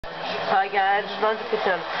Hi guys, I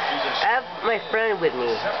have my friend with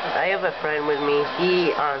me. I have a friend with me.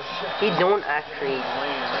 He don't actually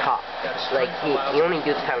talk. Like he only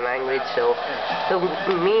does sign language. So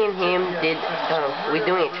me and him did we're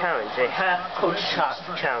doing a challenge, a half court shot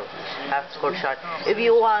challenge. Half court shot. If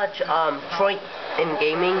you watch Troy in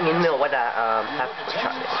gaming, you know what a half court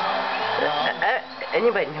shot is.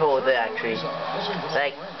 Anybody know that actually?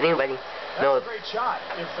 Like anybody? No. Great shot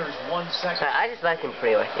if there's 1 second. I just like him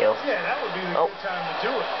pretty right now. Yeah, that would be the good time to do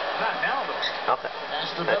it. Not now, though. Okay.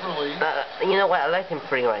 Master Beverly. You know what? I like him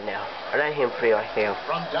free right now. I like him free right now.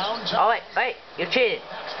 From downtown. Oh, wait. You cheated.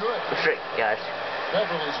 That's good. You're free, guys.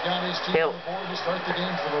 Beverly's got his team on the board to start the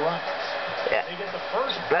game for the Rockets. Yeah. They get the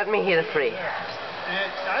first. Let me hit a free. And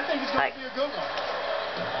I think it's going to be a good one.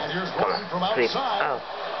 And here's one from Please. outside. Oh.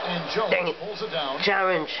 And Jones Dang it. pulls it down.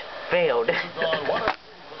 Challenge failed.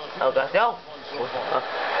 Oh, gosh. Go.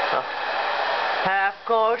 Half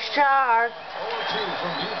court shot.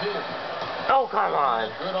 Oh, come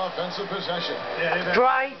on. Good offensive possession.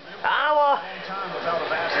 Dry.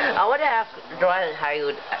 I wonder if Dry and High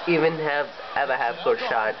would even have a half court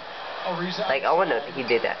shot. Like, I wonder if he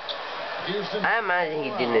did that. I imagine he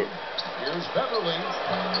didn't. Here's Beverly.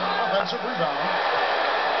 Offensive rebound.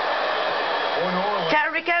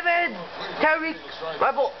 Tariq Evans! Tariq!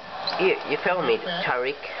 My ball! You failed me,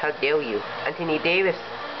 Tariq. How dare you? Anthony Davis.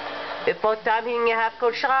 It's both time hitting a half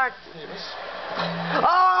court shot.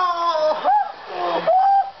 Oh! The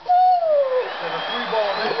three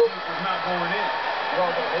ball that was not going in.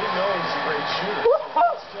 Well, but they know he's a great shooter.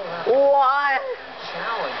 What?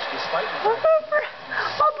 Challenge despite the fact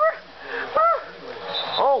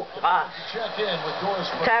Oh, check in with Doris.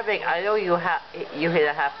 Tariq, I know you hit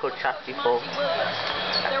a half court shot before.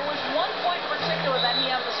 There was one point in particular that he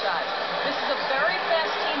emphasized. This is a very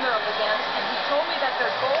fast team they're up against, and he told me that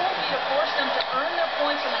their goal will be to force them to earn their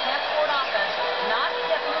points in the half-court offense, not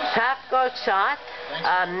get loose. Half-court shot?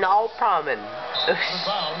 No problem.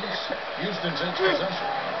 Houston takes possession.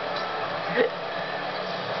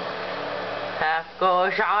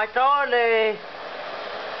 Half-court shot only.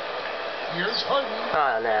 Here's Harden.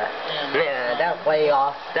 Oh, no. Yeah, that way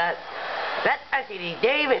off. That's Anthony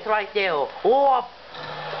Davis right there. Whoop.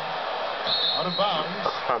 Out of bounds.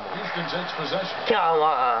 Houston takes possession. Come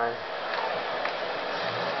on.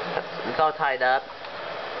 It's all tied up.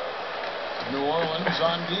 New Orleans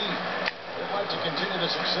on D. They'd like to continue the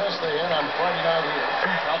success they had on Friday night here.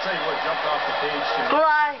 I'll tell you what jumped off the page to me.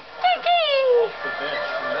 Fly. Off the bench.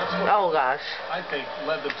 And that's what Oh, gosh. I think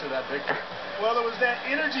led them to that victory. Well, it was that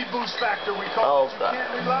energy boost factor we call it. You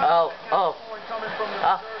can't rely on that kind of scoring coming from the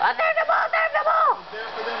reserve. There's the ball! There's the ball! There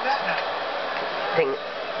for them that night. Ding.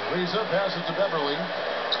 Reza passes to Beverly.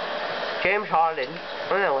 James Harden.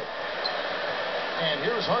 Oh, no. And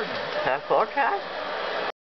here's Harden. Half court shot?